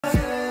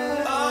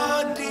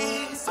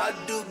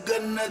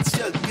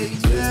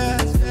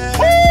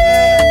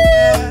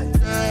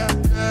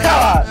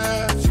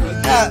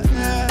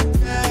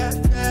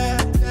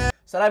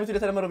ሰላም ይሁን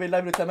ለተለመደው ቤላ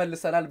ቪዲዮ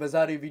ተመልሰናል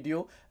በዛሬው ቪዲዮ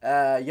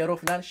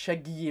የሮፍናን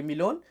ሸጊዬ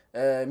የሚለውን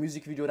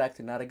ሚውዚክ ቪዲዮ ሪአክት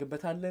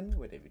እናደርግበታለን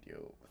ወደ ቪዲዮ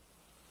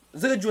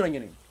ዝግጁ ነኝ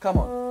come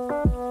on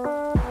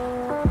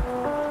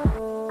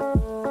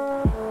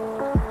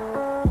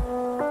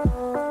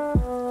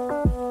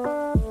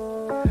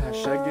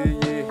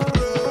ሸጊዬ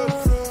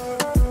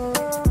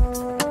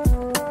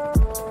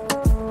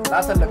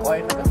ላሰለቀው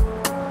አይደለም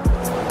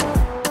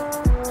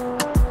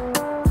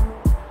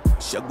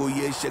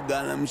Shegiye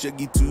shegalam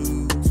shegitu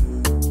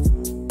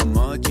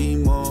Amaji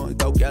mo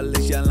tawkyale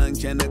shalan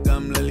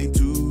chenegam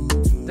lalitu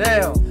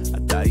Damn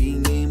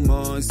Atayini mo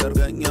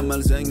sarganya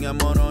malzanya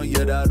mono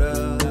yedara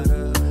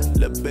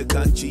Lebbe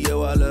kanchi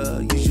yewala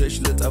yishesh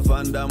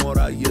letafanda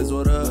mora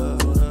yezora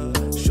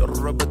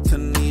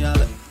Shorrabatni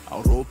ala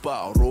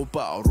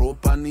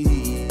Europa ni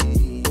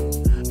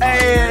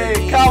Hey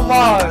come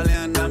on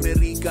Italian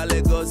America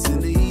Lagos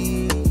ni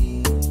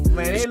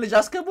Man, ele já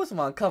escapou,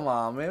 man. Come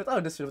on, man. Eu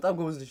tava descendo, eu tava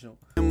gostando disso.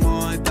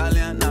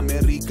 Italian,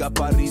 America,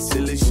 Paris,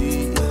 Seleshi.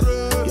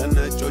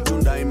 Yana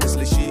Chojunda,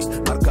 Mesleshi.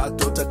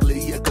 Marcato,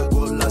 Taglia,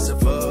 Kagola,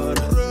 Sefer.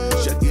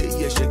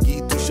 Shegiye,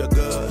 Shegitu,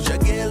 Shaga.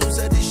 Shegiye,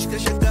 Lusadishka,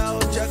 Shagao,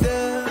 Jaga.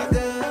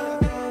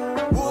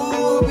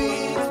 Ubi,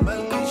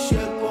 Malki,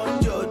 Shepon,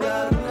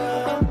 Jordana.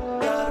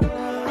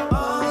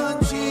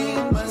 Anchi,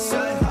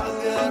 Masai,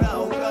 Hagar,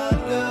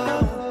 Augala.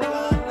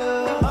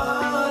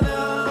 Ana,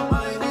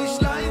 my wish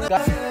line.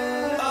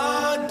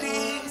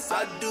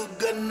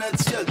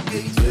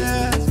 Shegiye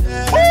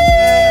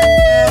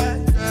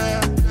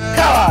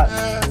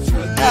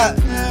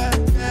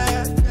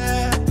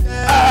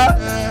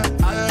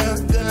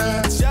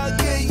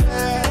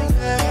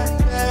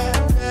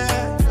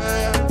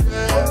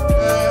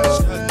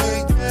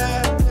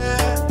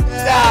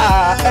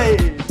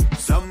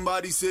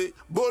Somebody say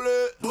bole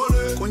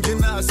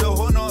kunjina so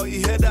hono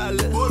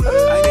ihedale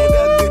ayne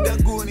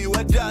daguni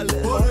wadale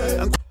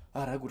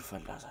ara good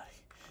fella ዛሬ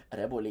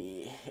ara bole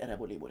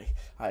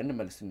አይ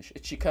እንመለስንሽ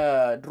እቺ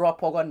ከድሮፕ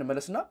ጋር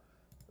እንመለስና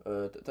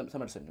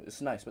ተመልሰን it's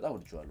nice በጣም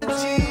ወድጄዋለሁ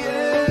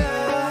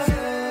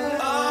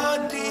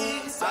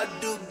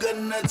Sadu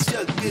ganat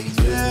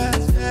Shegiye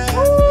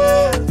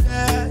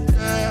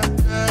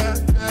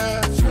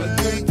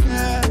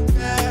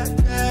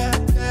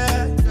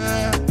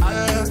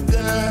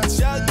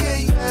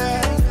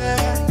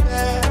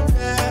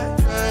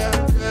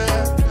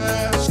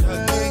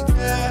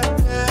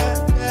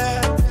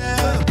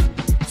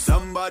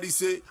Somebody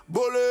say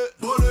bole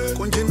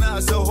kunjina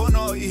so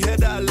hono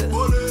ihedale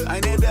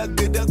ayne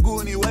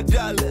daguni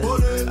wadale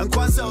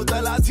enquan so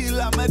talati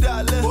la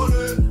medale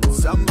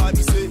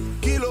Somebody say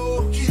kilo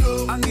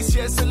angis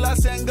yesla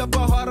senga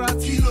baharat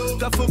kilo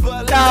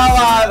tafbal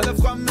alf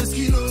 5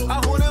 kilo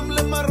ahonem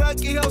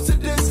lemaraqi yaw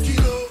 6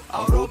 kilo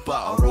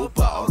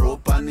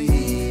Europa ni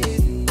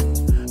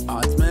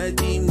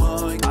atmedi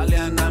moy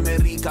Italian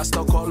America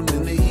Stockholm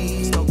ni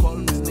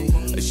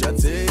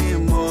Shate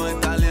moy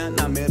Italian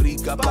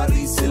America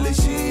Paris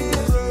Seleshi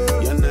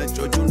yana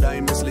Chojunda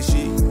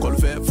Mesleshi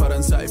kolfe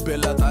Faransai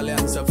bella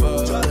Italian safa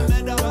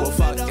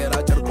kofa kera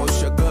charko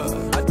shaga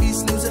Addis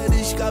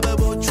Luzadish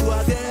kabebochu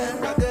again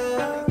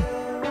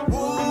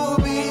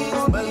Ubi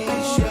Malki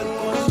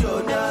Shepon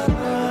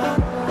Jordana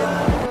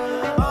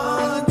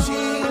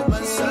Anchi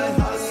Masai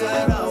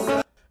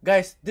Hagar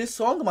guys this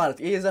song ማለት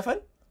ይሄ ዘፈን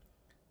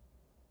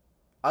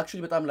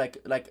actually በጣም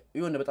like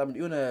የሆነ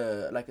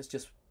like it's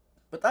just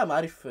በጣም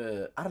አሪፍ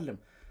አይደለም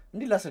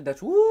እንዴ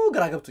ላስረዳችሁ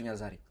ግራ ገብቶኛል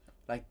ዛሬ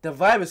like the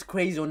vibe is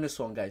crazy on this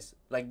song guys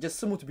like just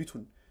smooth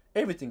beatun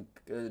everything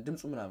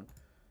ድምጹ ምናምን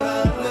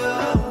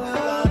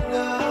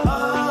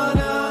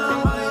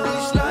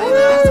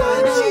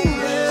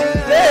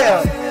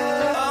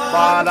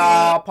ባላ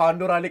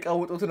ፓንዶራ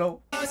ሊቀውጡት ነው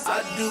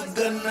Sadu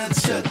ganat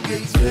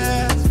Shegiye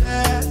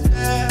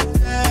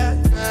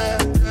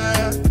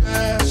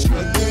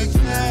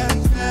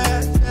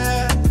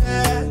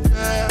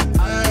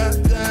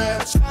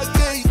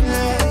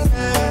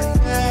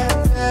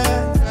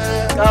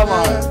come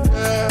on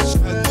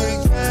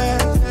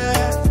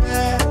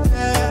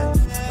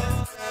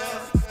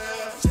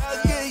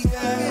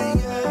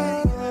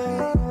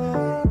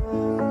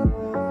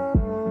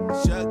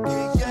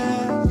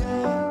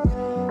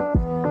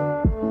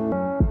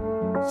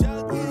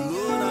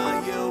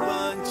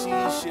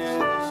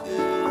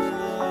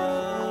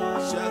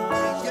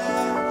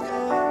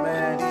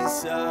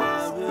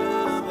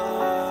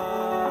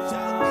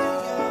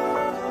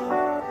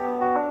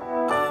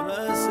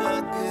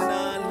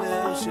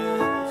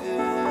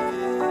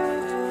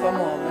Come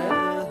on, man.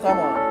 Come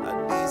on.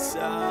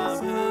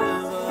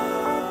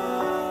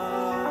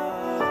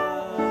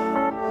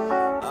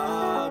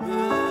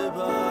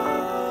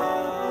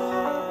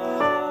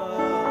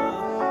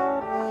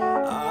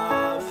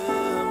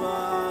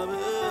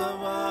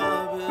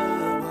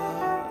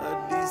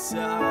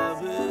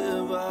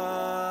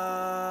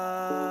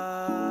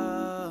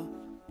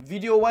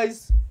 Video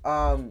wise,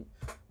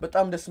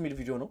 በጣም ደስ የሚል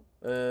ቪዲዮ ነው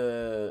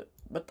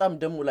በጣም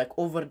ደግሞ like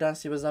over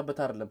dance የበዛበት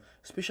አይደለም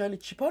especially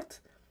ቺ ፓርት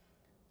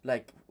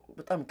like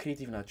በጣም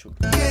ክሪኤቲቭ ናቸው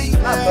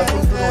እና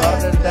በኮንትሮ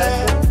አርደር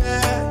ዳንስ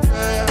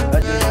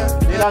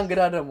ሌላ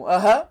እንግዳ ደግሞ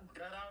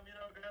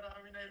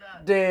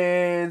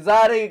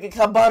ዛሬ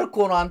ከባድ እኮ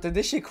ነው አንተ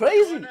this shit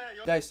crazy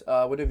guys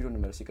ወደ ቪዲዮ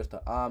እንመለስ ይቅርታ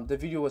the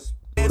video was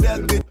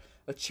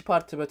ቺ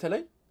ፓርት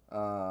በተለይ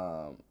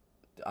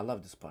I love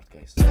this part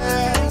guys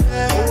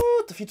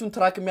ፊቱን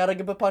ትራክ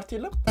የሚያደርግበት ፓርት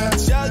የለም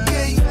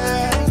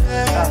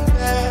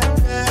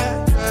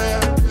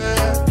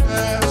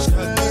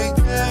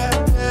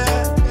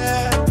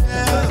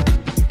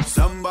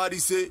Somebody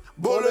say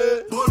bole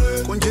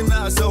kunjina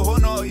so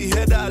hono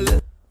ihedal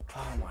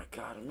oh my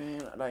god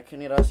man like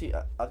in Irasi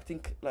I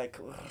think like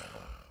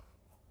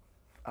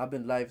I've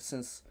been live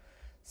since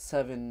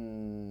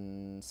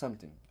 7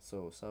 something so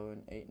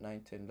 7 8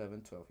 9 10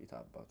 11 12 it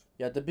about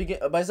yeah the big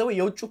by the way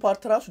የውጭ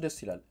ፓርት ራሱ ደስ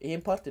ይላል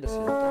ይሄን ፓርት ደስ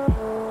ይላል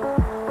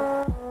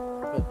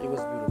but it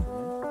was beautiful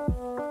man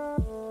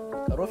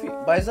Rofi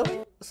by the way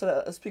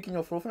speaking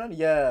of Rophnan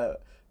yeah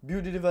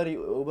beauty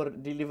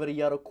delivery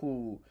ያረኩ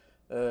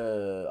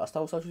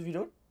አስታውሳችሁ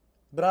ቪዲዮን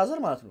ብራዘር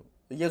ማለት ነው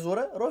እየዞረ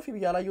ሮፊ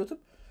በያላየውትም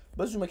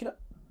በዙ መኪና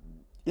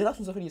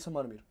የራሱን ዘፈን እየሰማ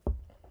ነው የሚሄድ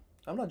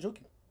I'm not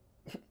joking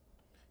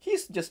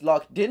he's just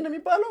locked in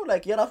የሚባለው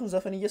like የራሱን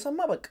ዘፈን እየሰማ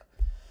በቃ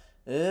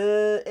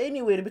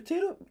anywhere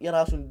ብትሄዱ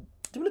የራሱን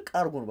ድብልቅ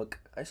አርጎ ነው በቃ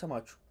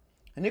አይሰማችሁ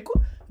እኔ እኮ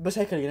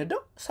በሳይክል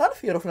እየነዳው ሳልፍ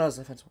የሮፍናን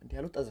ዘፈን ነው እንዴ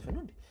ያሉት ዘፈን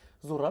ነው እንዴ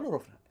ዞራሉ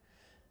ሮፍናን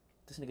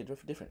this nigga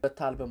different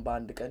በታልበም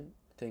በአንድ ቀን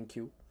thank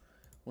you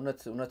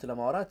እውነት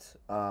ለማውራት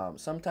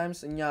sometimes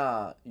እኛ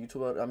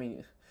ዩቲዩበር I mean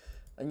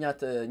እኛ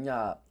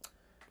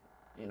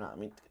you know I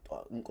mean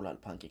እንቁላል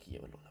ፓንኬክ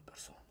እየበላው ነበር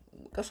ሰው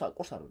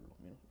ቁርስ አይደለም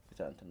you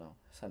know እንትና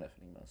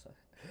ሰነፍኝ ማለት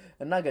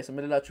እና ጋይስ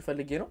ምንላችሁ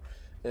ፈልጌ ነው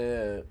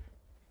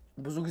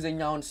ብዙ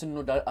ጊዜኛ አሁን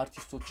ስንወድ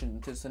አርቲስቶችን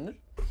እንትን ስንል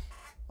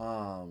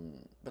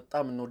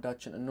በጣም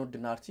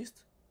እንወድና አርቲስት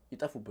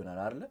ይጠፉብናል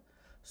አይደለ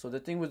so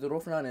the thing with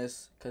Rophnan is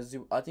cuz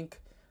I think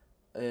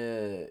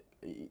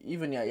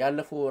even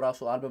ያለፈው ራሱ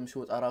አልበም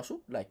ሲወጣ ራሱ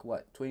like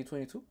what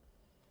 2022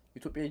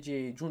 ኢትዮጵያ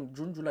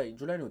ጁን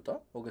ጁላይ ነው ወጣ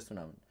ኦገስት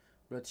ምናምን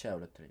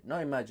 2022 ላይ now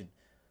imagine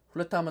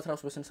 2 አመት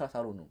ራሱ በስንት ሰዓት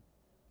አልሆነም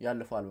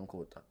ያለፈው አልበም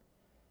ከወጣ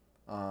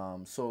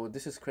so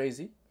this is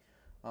crazy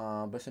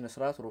በስነ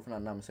ስርዓት Rophnan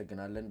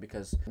እናመሰግናለን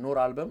because ኖር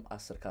አልበም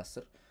 10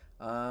 ከ10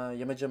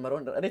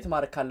 የመጀመሪያውን ሬት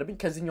ማርክ ካለብኝ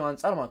ከዚህኛው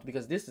አንፃር ማለት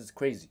because this is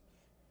crazy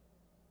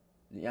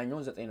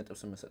ያኛውን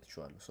 9.8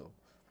 ሰጥቻለሁ so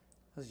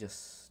that's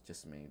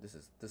just me this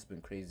has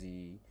been crazy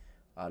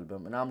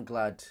album and I'm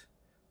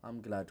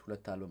glad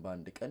ሁለት አልበም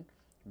በአንድ ቀን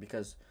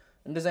because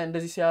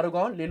እንደዚህ ሲያደርጉ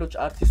አሁን ሌሎች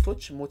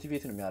አርቲስቶች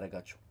ሞቲቬት ነው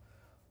የሚያደርጋቸው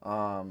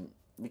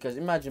because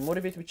imagine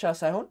ሞቲቬት ብቻ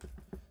ሳይሆን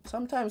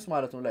sometimes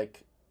ማለት ነው like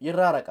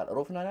ይራራቃል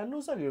Rophnan ያለው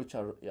እዛ ሌሎች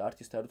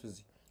አርቲስት ያሉት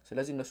እዚህ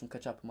ስለዚህ እነሱን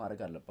ከቻፕ ማድረግ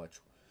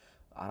አለባቸው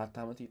 4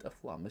 አመት ይጠፉ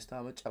 5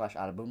 አመት ጭራሽ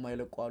አልበም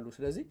አይለቁ አሉ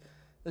ስለዚህ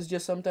it's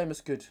just sometimes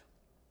good